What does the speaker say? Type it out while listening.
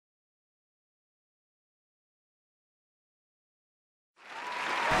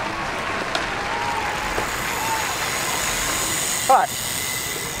Hi,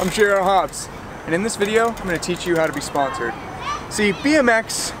 I'm Hobbs, and in this video, I'm going to teach you how to be sponsored. See,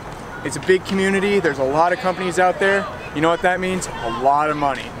 BMX, it's a big community, there's a lot of companies out there. You know what that means? A lot of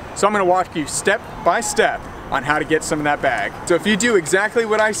money. So I'm going to walk you step by step on how to get some of that bag. So if you do exactly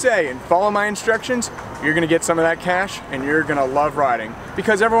what I say and follow my instructions, you're going to get some of that cash and you're going to love riding.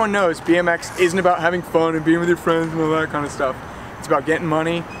 Because everyone knows BMX isn't about having fun and being with your friends and all that kind of stuff. It's about getting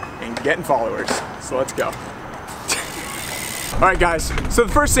money and getting followers. So let's go. Alright guys, so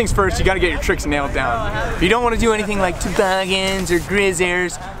the first things first, you gotta get your tricks nailed down. You don't want to do anything like toboggans or grizz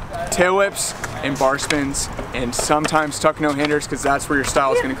airs, tail whips and bar spins, and sometimes tuck no hinders, because that's where your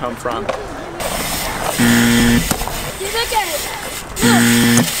style is going to come from.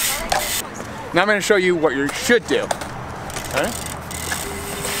 Now I'm going to show you what you should do. Okay?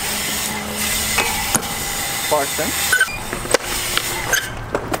 Bar spin.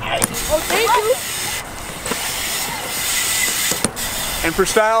 Okay. And for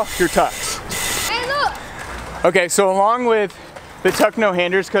style, your tucks. Hey, look. Okay, so along with the tuck no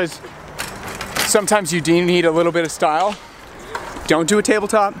handers, because sometimes you do need a little bit of style, don't do a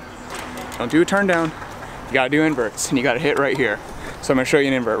tabletop, don't do a turn down, you gotta do inverts, and you gotta hit right here. So I'm gonna show you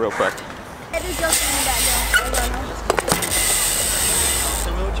an invert real quick.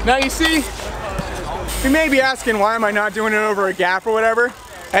 Now you see, you may be asking why am I not doing it over a gap or whatever.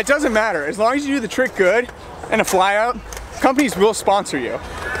 It doesn't matter, as long as you do the trick good and a fly out, companies will sponsor you.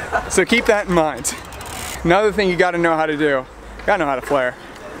 So keep that in mind. Another thing you gotta know how to do, you gotta know how to flare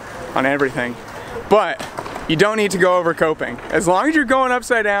on everything. But you don't need to go over coping. As long as you're going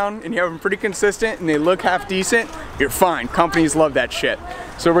upside down and you have them pretty consistent and they look half decent, you're fine. Companies love that shit.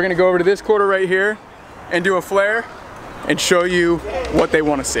 So we're gonna go over to this quarter right here and do a flare and show you what they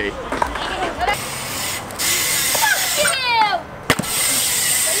wanna see.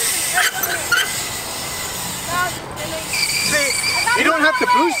 You don't have to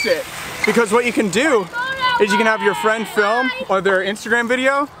boost it, because what you can do is you can have your friend film or their Instagram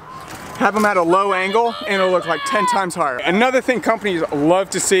video, have them at a low angle, and it'll look like 10 times higher. Another thing companies love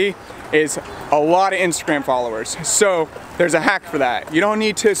to see is a lot of Instagram followers. So there's a hack for that. You don't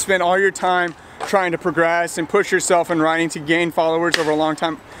need to spend all your time trying to progress and push yourself in riding to gain followers over a long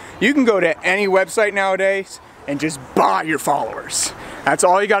time. You can go to any website nowadays and just buy your followers. That's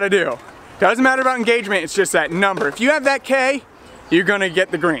all you gotta do. Doesn't matter about engagement, it's just that number. If you have that K, you're gonna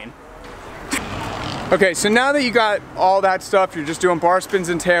get the green. Okay, so now that you got all that stuff, you're just doing bar spins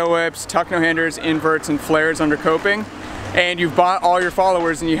and tail whips, tuck no handers, inverts, and flares under coping, and you've bought all your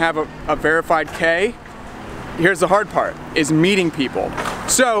followers and you have a verified K, here's the hard part, is meeting people.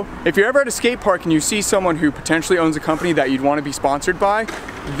 So, if you're ever at a skate park and you see someone who potentially owns a company that you'd want to be sponsored by,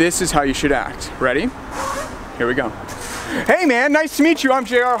 this is how you should act. Ready? Here we go. Hey man, nice to meet you, I'm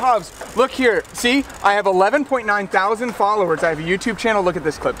Hobbs. Look here, see, I have 11.9 thousand followers. I have a YouTube channel. Look at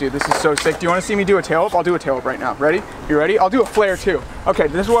this clip, dude, this is so sick. Do you want to see me do a tail whip? I'll do a tail whip right now. Ready? You ready? I'll do a flare too. Okay,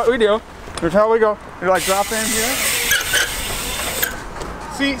 this is what we do. Here's how we go. You like drop in here.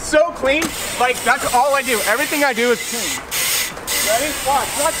 See, so clean, like that's all I do. Everything I do is clean. Ready? Watch,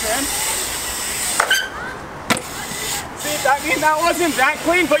 man. See, I mean, that wasn't that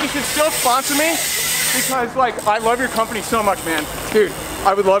clean, but you should still sponsor me. Because like, I love your company so much, man. Dude,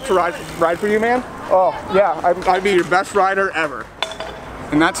 I would love to ride for you, man. Oh, yeah, I'd be your best rider ever.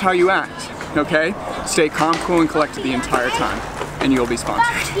 And that's how you act, okay? Stay calm, cool, and collected the entire time, and you'll be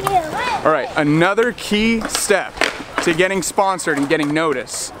sponsored. All right, another key step to getting sponsored and getting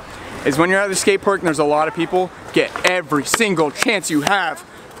noticed is when you're at the skate park and there's a lot of people, get every single chance you have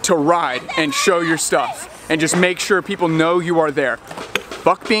to ride and show your stuff. And just make sure people know you are there.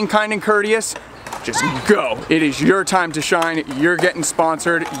 Fuck being kind and courteous. Just go. It is your time to shine. You're getting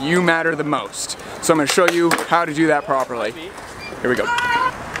sponsored. You matter the most. So I'm going to show you how to do that properly. Here we go.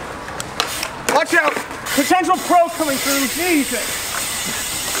 Watch out! Potential pro coming through. Jesus.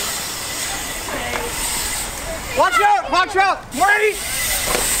 Watch out! Watch out! Ready?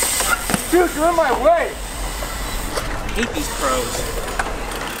 Dude, you're in my way. I hate these pros.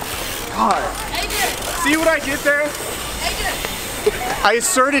 God. See what I did there? I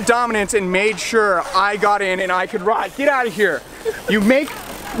asserted dominance and made sure I got in and I could ride. Get out of here. You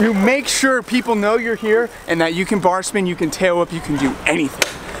make sure people know you're here and that you can bar spin, you can tail whip, you can do anything.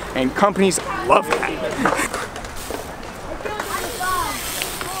 And companies love that.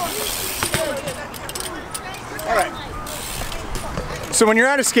 All right. So when you're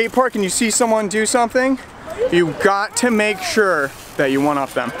at a skate park and you see someone do something, you got to make sure that you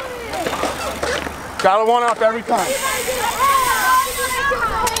one-up them. Gotta one-up every time.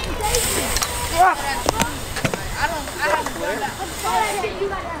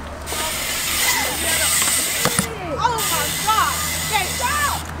 Oh my God!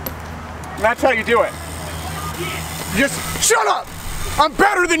 And that's how you do it. You just, shut up! I'm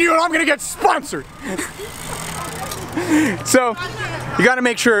better than you and I'm gonna get sponsored! So, you gotta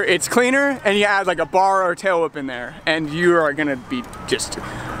make sure it's cleaner and you add like a bar or a tail whip in there. And you are gonna be just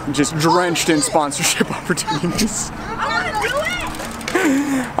drenched in sponsorship opportunities.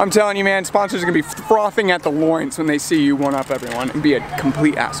 I'm telling you, man, sponsors are gonna be frothing at the loins when they see you one-up everyone and be a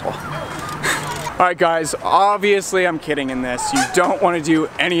complete asshole. Alright guys, obviously I'm kidding in this. You don't want to do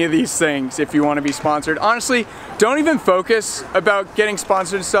any of these things if you want to be sponsored. Honestly, don't even focus about getting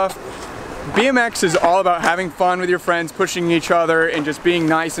sponsored stuff. BMX is all about having fun with your friends, pushing each other, and just being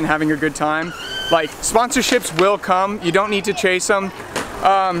nice and having a good time. Like, sponsorships will come. You don't need to chase them.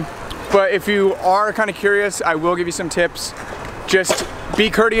 But if you are kind of curious, I will give you some tips. Just be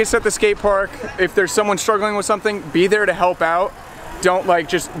courteous at the skate park. If there's someone struggling with something, be there to help out. Don't like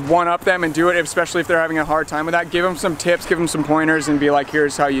just one-up them and do it, especially if they're having a hard time with that. Give them some tips, give them some pointers, and be like,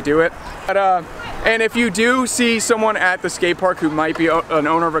 here's how you do it. But, and if you do see someone at the skate park who might be an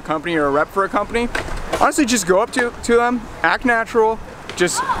owner of a company or a rep for a company, honestly just go up to them, act natural,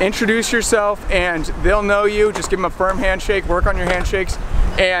 just introduce yourself, and they'll know you. Just give them a firm handshake, work on your handshakes,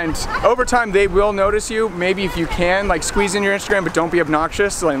 and over time they will notice you. Maybe if you can, like, squeeze in your Instagram, but don't be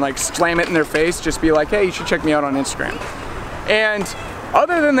obnoxious and like slam it in their face. Just be like, hey, you should check me out on Instagram. And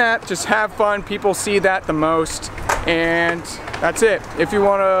other than that, just have fun. People see that the most, and that's it. If you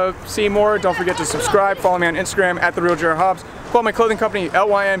want to see more, don't forget to subscribe. Follow me on Instagram at @TheRealJR_Hobbs. Follow my clothing company,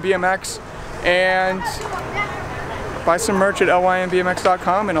 LYNBMX, and buy some merch at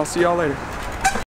lynbmx.com, and I'll see y'all later.